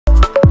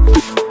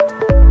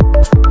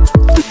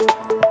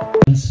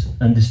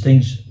and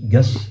distinguished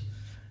guests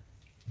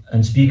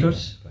and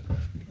speakers,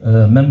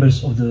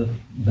 members of the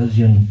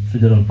Belgian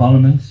Federal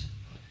Parliament,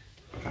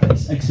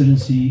 His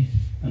Excellency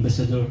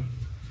Ambassador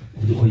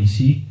of the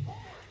OEC,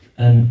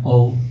 and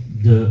all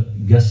the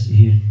guests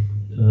here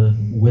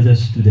with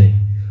us today.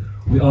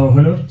 We are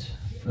honored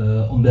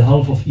on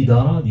behalf of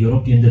IDARA, the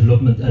European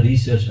Development and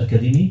Research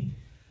Academy,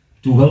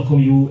 to welcome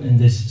you in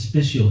this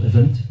special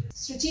event.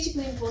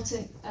 Strategically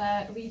important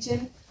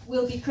region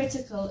will be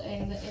critical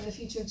in the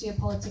future of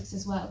geopolitics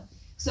as well.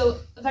 So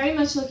very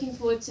much looking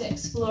forward to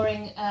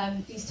exploring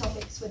these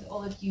topics with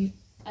all of you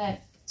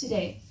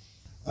today.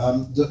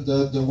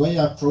 The way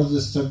I approach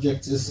this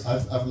subject is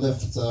I've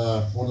lived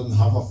more than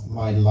half of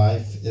my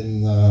life in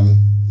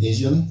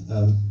Asian,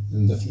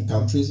 in different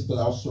countries, but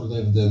I also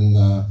lived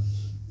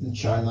in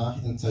China,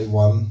 in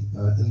Taiwan,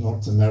 in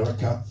North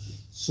America.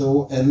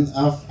 So, and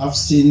I've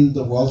seen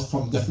the world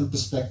from different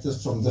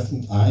perspectives, from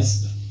different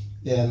eyes,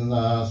 and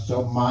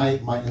so my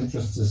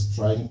interest is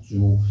trying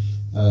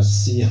to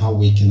see how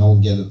we can all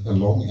get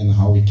along and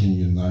how we can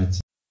unite.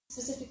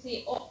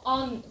 Specifically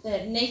on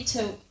the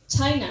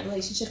NATO-China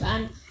relationship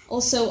and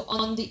also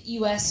on the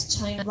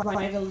US-China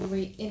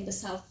rivalry in the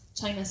South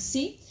China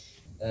Sea.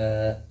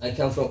 I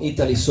come from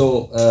Italy,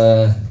 so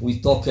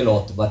we talk a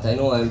lot, but I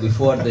know I'm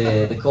before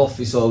the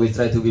coffee, so we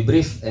try to be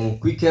brief and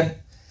quicker.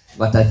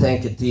 But I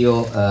thank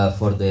Tio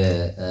for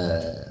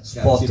the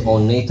spot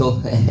on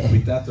NATO.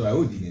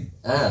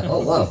 Oh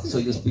wow, so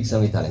you speak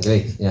some Italian,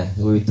 great. Yeah,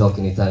 we will talk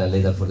in Italian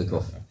later for the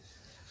coffee.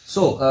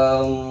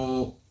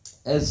 So,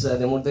 as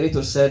the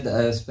moderator said,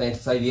 I spent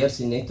 5 years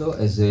in NATO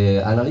as an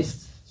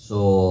analyst.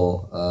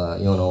 So,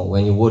 you know,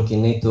 when you work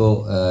in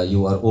NATO,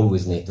 you are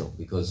always NATO,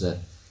 because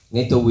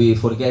NATO, we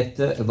forget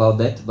about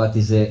that, but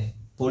is a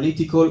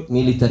political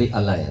military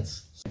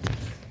alliance.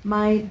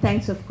 My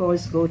thanks, of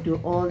course, go to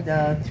all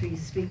the three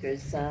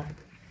speakers.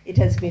 It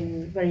has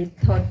been very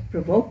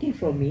thought-provoking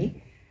for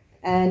me,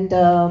 and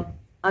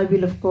I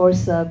will, of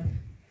course,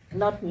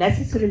 not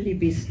necessarily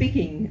be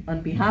speaking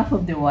on behalf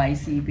of the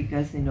OIC,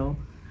 because, you know,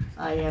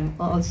 I am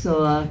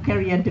also a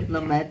career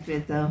diplomat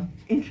with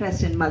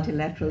interest in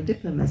multilateral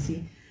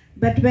diplomacy.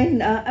 But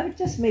when I would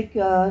just make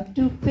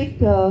two quick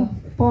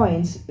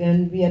points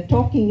when we are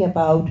talking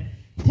about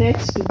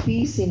threats to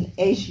peace in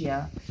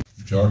Asia.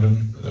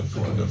 Jordan,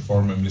 the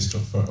former Minister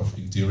of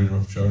Interior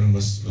of Jordan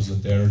was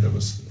there. There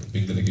was a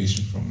big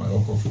delegation from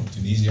Morocco, from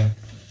Tunisia.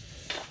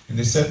 And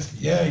they said,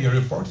 yeah, your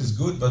report is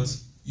good, but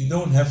you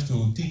don't have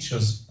to teach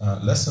us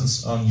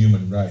lessons on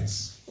human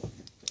rights.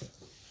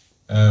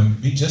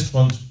 We just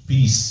want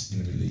peace in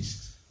the Middle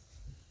East.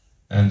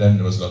 And then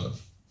there was a lot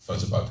of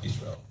fuss about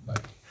Israel,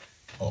 like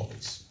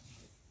always.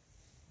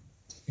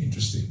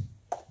 Interesting.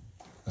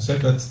 I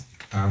said, but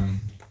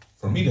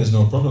for me, there's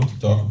no problem to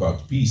talk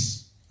about peace.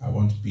 I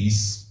want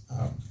peace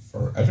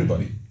for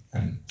everybody,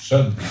 and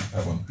suddenly I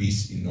want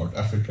peace in North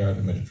Africa,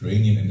 the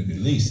Mediterranean, and the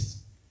Middle East.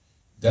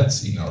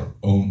 That's in our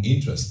own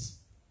interest,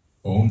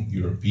 own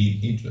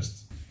European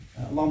interest.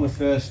 Allow me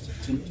first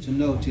to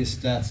notice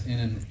that in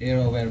an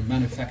era where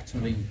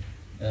manufacturing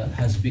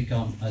has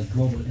become a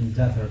global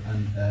endeavor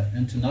and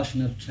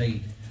international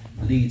trade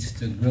leads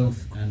to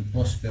growth and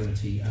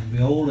prosperity, and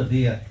we all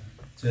adhere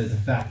to the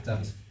fact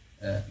that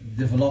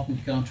developing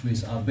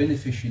countries are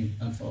benefiting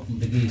from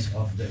the gains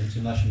of the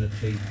international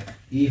trade.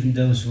 Even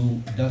those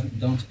who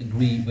don't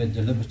agree with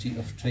the liberty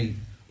of trade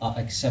are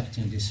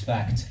accepting this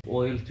fact.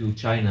 Oil to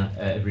China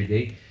every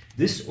day.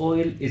 This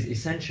oil is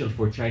essential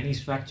for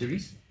Chinese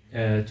factories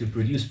to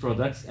produce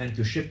products and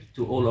to ship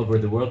to all over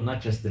the world, not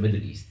just the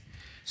Middle East.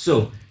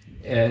 So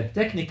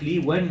technically,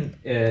 when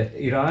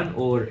Iran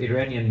or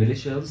Iranian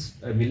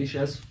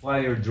militias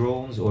fire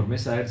drones or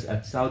missiles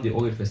at Saudi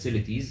oil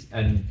facilities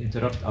and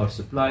interrupt our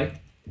supply,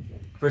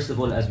 first of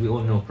all, as we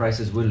all know,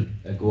 prices will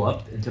go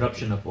up.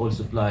 Interruption of oil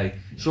supply,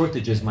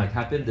 shortages might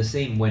happen. The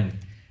same when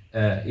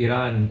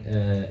Iran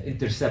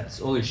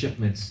intercepts oil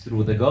shipments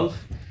through the Gulf.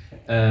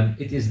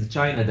 It is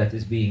China that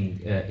is being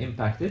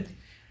impacted.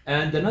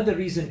 And another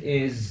reason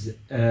is,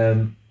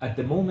 at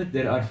the moment,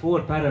 there are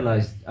 4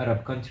 paralyzed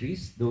Arab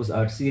countries. Those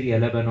are Syria,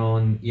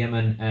 Lebanon,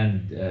 Yemen,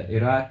 and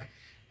Iraq.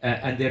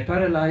 And they're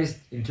paralyzed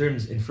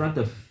in front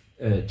of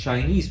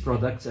Chinese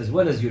products as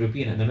well as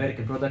European and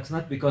American products,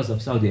 not because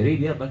of Saudi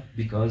Arabia, but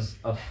because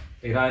of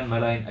Iran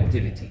malign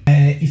activity.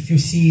 If you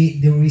see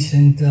the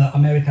recent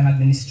American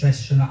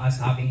administration as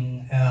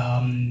having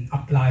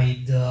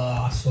applied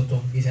a sort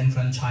of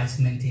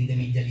disenfranchisement in the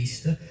Middle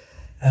East,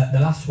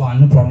 the last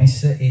one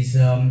promise is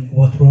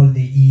what role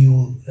the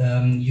EU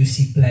you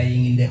see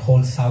playing in the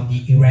whole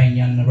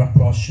Saudi-Iranian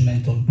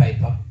rapprochement on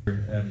paper.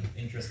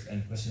 Interest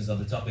and questions on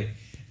the topic.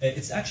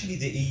 It's actually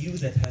the EU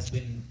that has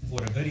been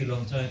for a very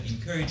long time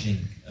encouraging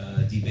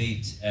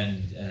debate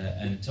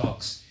and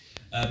talks.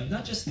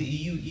 Not just the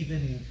EU,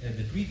 even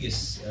the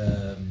previous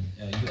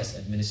US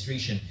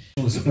administration.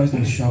 I was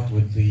surprisingly shocked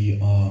with the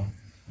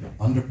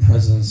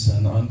underpresence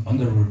and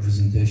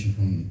underrepresentation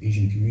from the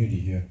Asian community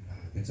here,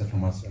 except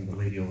from us and the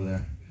lady over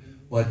there.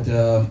 But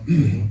the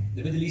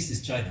Middle East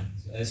is China.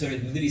 Sorry,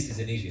 the Middle East is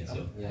in Asia.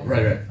 So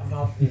right.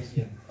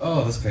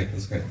 Oh, that's great.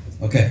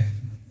 Okay.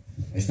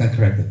 I stand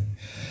corrected.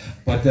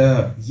 But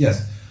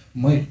yes,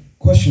 my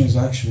question is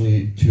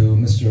actually to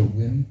Mr.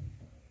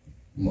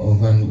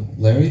 Van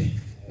Larry.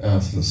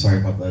 So sorry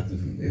about that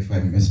if I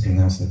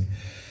mispronounced it.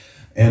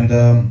 And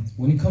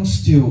when it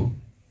comes to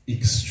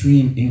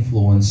extreme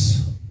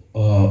influence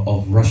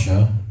of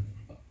Russia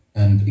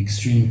and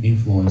extreme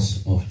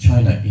influence of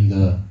China in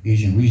the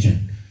Asian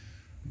region,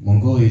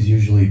 Mongolia is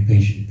usually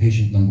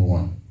patient number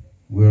one.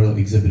 We're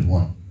exhibit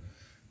one,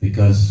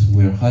 because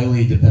we're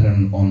highly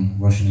dependent on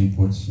Russian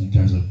imports in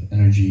terms of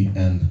energy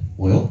and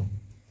oil,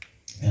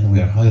 and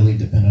we are highly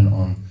dependent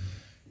on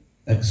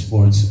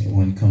exports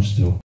when it comes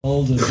to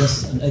all the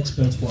guests and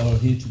experts who are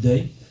here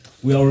today.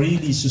 We are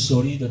really so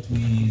sorry that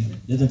we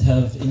didn't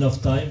have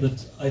enough time,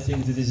 but I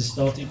think this is a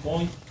starting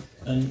point,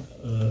 and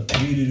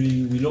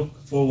really we look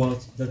forward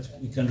that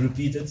we can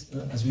repeat it,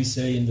 as we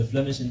say in the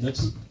Flemish in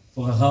Dutch,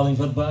 for herhaling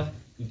vatbaar.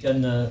 We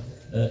can,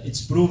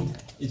 it's proven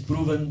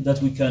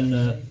that we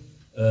can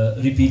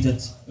repeat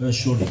it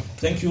surely.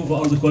 Thank you for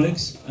all the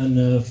colleagues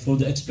and for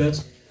the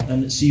experts,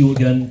 and see you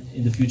again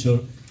in the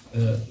future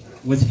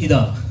with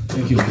Ida.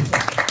 Thank you.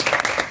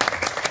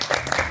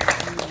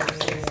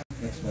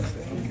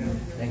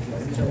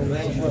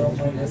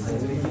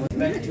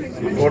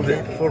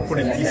 For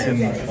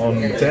politicians on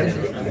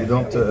 10, they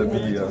don't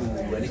be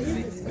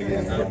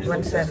again.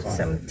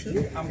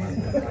 117.